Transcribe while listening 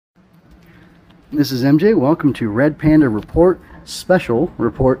This is MJ. Welcome to Red Panda Report, special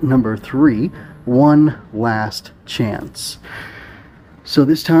report number 3, One Last Chance. So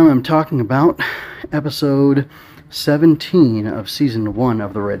this time I'm talking about episode 17 of season 1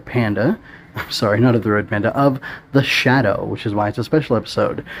 of the Red Panda. Sorry, not of the Red Panda, of The Shadow, which is why it's a special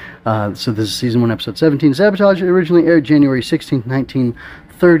episode. So this is season 1, episode 17, Sabotage. It originally aired January 16th,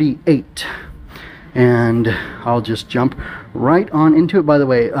 1938. And I'll just jump right on into it. By the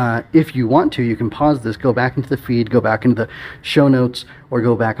way, if you want to, you can pause this, go back into the feed, go back into the show notes, or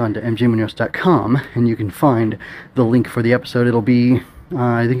go back onto mjmunoz.com, and you can find the link for the episode. It'll be,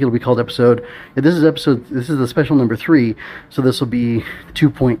 I think it'll be called episode, this is the special number 3, so this will be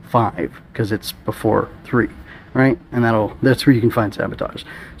 2.5, because it's before 3, right? And that's where you can find Sabotage.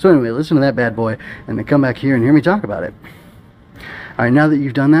 So anyway, listen to that bad boy, and then come back here and hear me talk about it. Alright, now that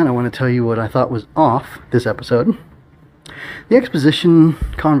you've done that, I want to tell you what I thought was off this episode. The exposition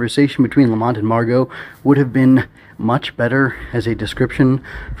conversation between Lamont and Margot would have been much better as a description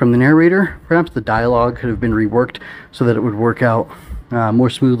from the narrator. Perhaps the dialogue could have been reworked so that it would work out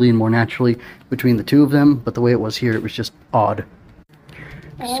more smoothly and more naturally between the two of them, but the way it was here, it was just odd.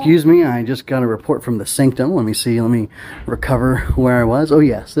 Excuse me, I just got a report from the Sanctum. Let me recover where I was. Oh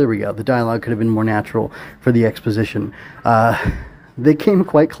yes, there we go. The dialogue could have been more natural for the exposition. They came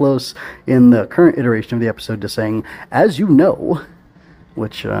quite close in the current iteration of the episode to saying, as you know,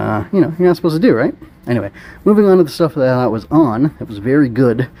 which, you're not supposed to do, right? Anyway, moving on to the stuff that I was on, that was very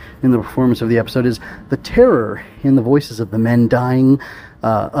good in the performance of the episode, is the terror in the voices of the men dying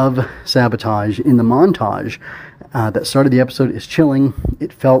of Sabotage in the montage that started the episode is chilling.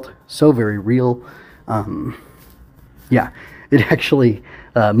 It felt so very real. Yeah, it actually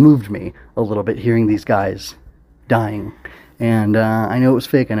moved me a little bit hearing these guys dying. And I know it was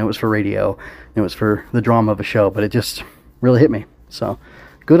fake, I know it was for radio, it was for the drama of a show, but it just really hit me. So,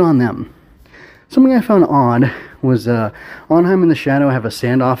 good on them. Something I found odd was Onheim and the Shadow have a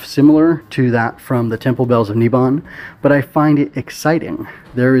standoff similar to that from the Temple Bells of Nibon, but I find it exciting.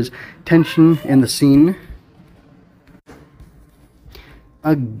 There is tension in the scene.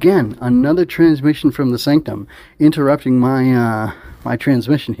 Again, another transmission from the Sanctum, interrupting my my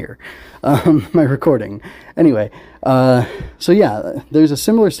transmission here, my recording. Anyway, so yeah, there's a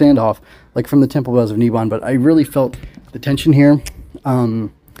similar standoff, like from the Temple Bells of Nibon, but I really felt the tension here.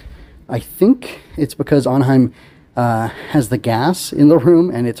 I think it's because Onheim has the gas in the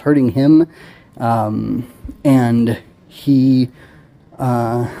room, and it's hurting him, and he,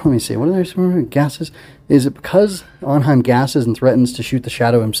 let me see, what are there, gases? Is it because Onheim gasses and threatens to shoot the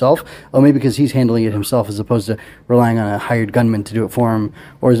Shadow himself? Oh, maybe because he's handling it himself as opposed to relying on a hired gunman to do it for him.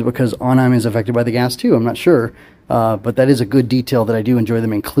 Or is it because Onheim is affected by the gas too? I'm not sure. But that is a good detail that I do enjoy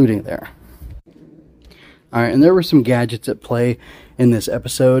them including there. Alright, and there were some gadgets at play in this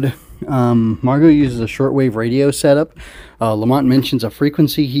episode. Margot uses a shortwave radio setup. Lamont mentions a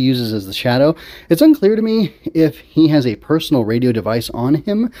frequency he uses as the Shadow. It's unclear to me if he has a personal radio device on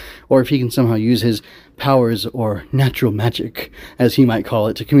him, or if he can somehow use his powers, or natural magic, as he might call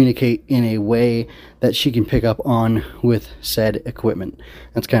it, to communicate in a way that she can pick up on with said equipment.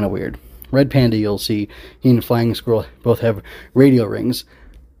 That's kind of weird. Red Panda, you'll see, he and Flying Squirrel both have radio rings.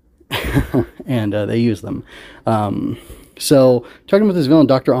 And they use them. So, talking about this villain,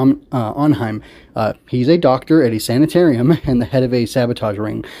 Dr. Onheim, he's a doctor at a sanitarium and the head of a sabotage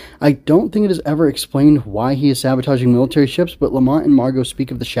ring. I don't think it is ever explained why he is sabotaging military ships, but Lamont and Margot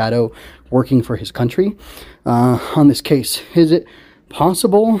speak of the Shadow working for his country. On this case, is it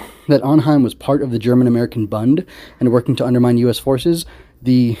possible that Onheim was part of the German-American Bund and working to undermine U.S. forces?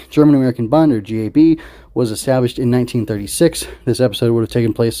 The German-American Bund, or GAB, was established in 1936. This episode would have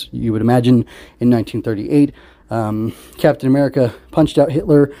taken place, you would imagine, in 1938. Captain America punched out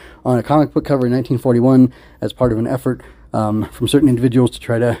Hitler on a comic book cover in 1941 as part of an effort from certain individuals to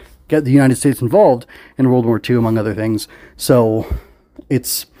try to get the United States involved in World War II, among other things. So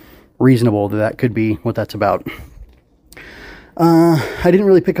it's reasonable that that could be what that's about. I didn't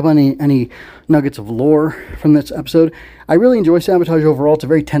really pick up on any nuggets of lore from this episode. I really enjoy Sabotage overall. It's a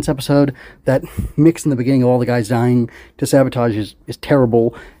very tense episode. That mix in the beginning of all the guys dying to Sabotage is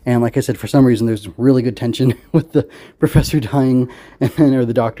terrible. And like I said, for some reason, there's really good tension with the professor dying, or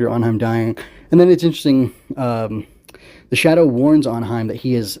the Dr. Onheim dying. And then it's interesting, the Shadow warns Onheim that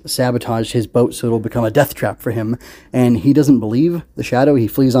he has sabotaged his boat so it'll become a death trap for him. And he doesn't believe the Shadow. He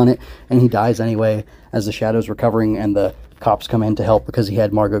flees on it, and he dies anyway as the Shadow's recovering, and the cops come in to help because he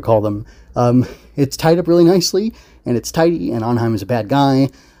had Margot call them. It's tied up really nicely, and it's tidy, and Onheim is a bad guy,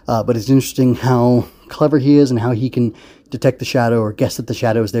 but it's interesting how clever he is and how he can detect the Shadow or guess that the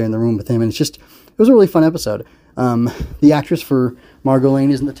Shadow is there in the room with him, and it was a really fun episode. The actress for Margot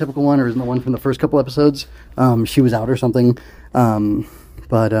Lane isn't the typical one, or isn't the one from the first couple episodes. She was out or something.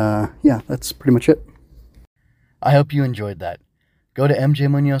 Yeah, that's pretty much it. I hope you enjoyed that. Go to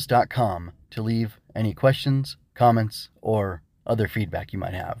mjmunoz.com to leave any questions, comments, or other feedback you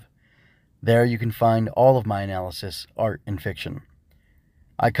might have. There you can find all of my analysis, art, and fiction.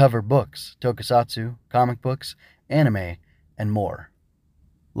 I cover books, tokusatsu, comic books, anime, and more.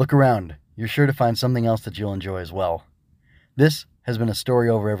 Look around. You're sure to find something else that you'll enjoy as well. This has been a Story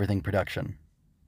Over Everything production.